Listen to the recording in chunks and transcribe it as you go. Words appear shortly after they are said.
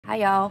Hi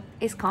y'all,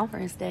 it's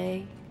conference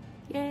day.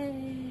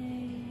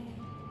 Yay!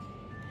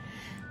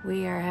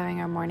 We are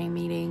having our morning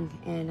meeting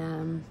and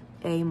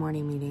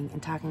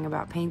talking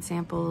about paint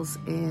samples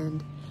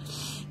and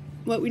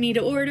what we need to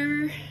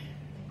order.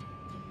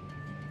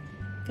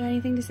 Got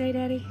anything to say,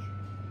 Daddy?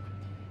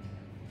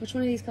 Which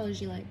one of these colors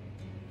do you like?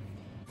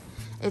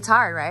 It's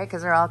hard, right?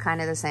 Because they're all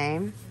kind of the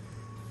same.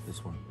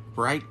 This one.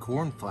 Bright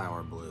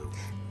cornflower blue.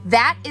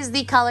 That is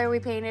the color we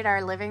painted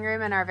our living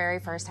room in our very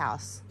first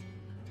house.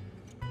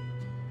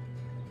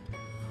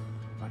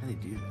 Why do they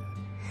do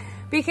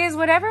that? Because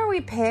whatever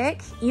we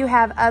pick, you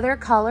have other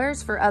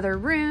colors for other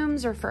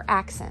rooms or for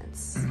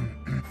accents.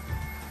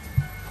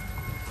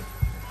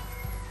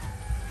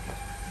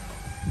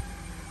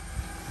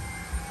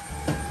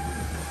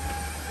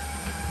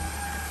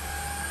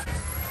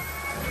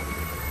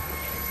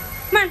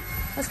 Come on,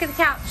 let's get the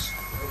couch.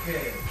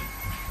 Okay.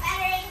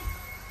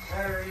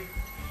 Battery.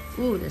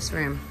 Ooh, this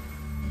room.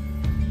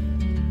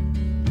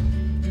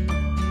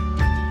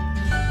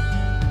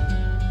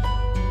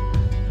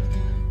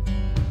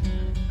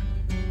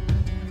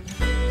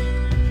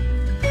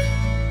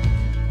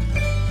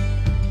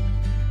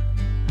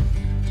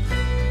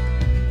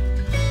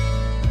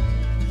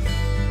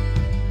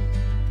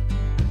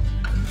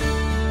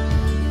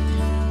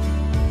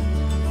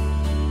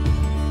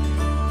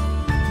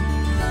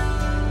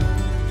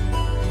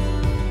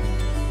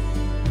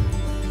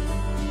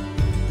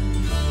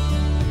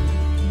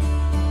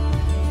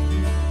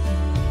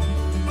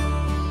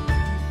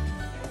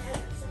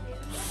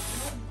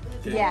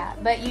 Yeah,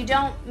 but you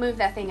don't move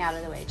that thing out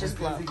of the way. Just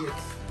blow. Yay,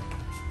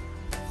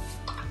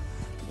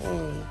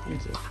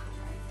 thank you.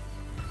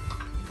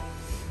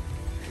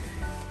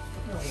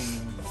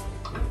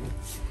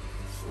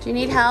 Do you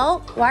need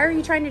help? Why are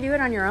you trying to do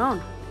it on your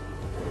own?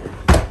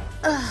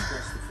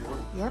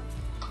 Yep.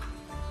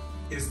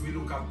 As we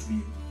look up to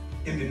you,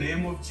 in the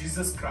name of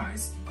Jesus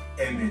Christ,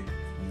 amen.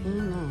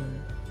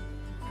 Amen.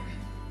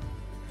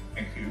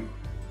 Thank you,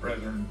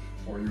 brethren,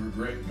 for your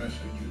great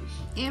messages.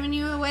 Ammon,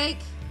 you awake?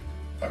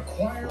 A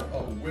choir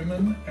of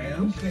women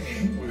and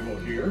singing we will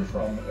hear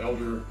from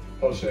Elder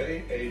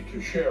Jose A.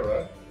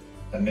 Teixeira,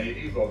 a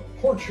native of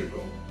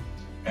Portugal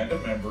and a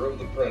member of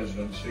the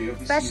presidency of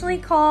Specially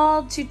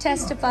called to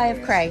testify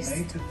of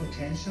Christ.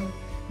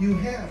 You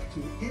have to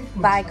influence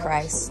by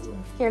Christ.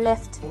 Here,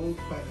 lift. both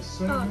by the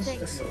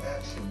service of your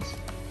actions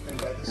and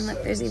by the And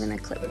look, there's even a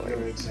service of clipboard.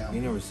 your example.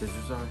 You know where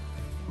scissors are?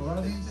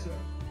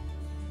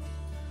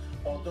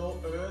 Although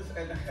earth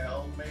and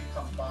hell may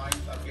combine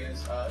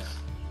against us,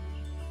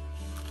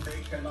 they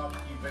cannot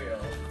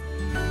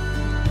prevail.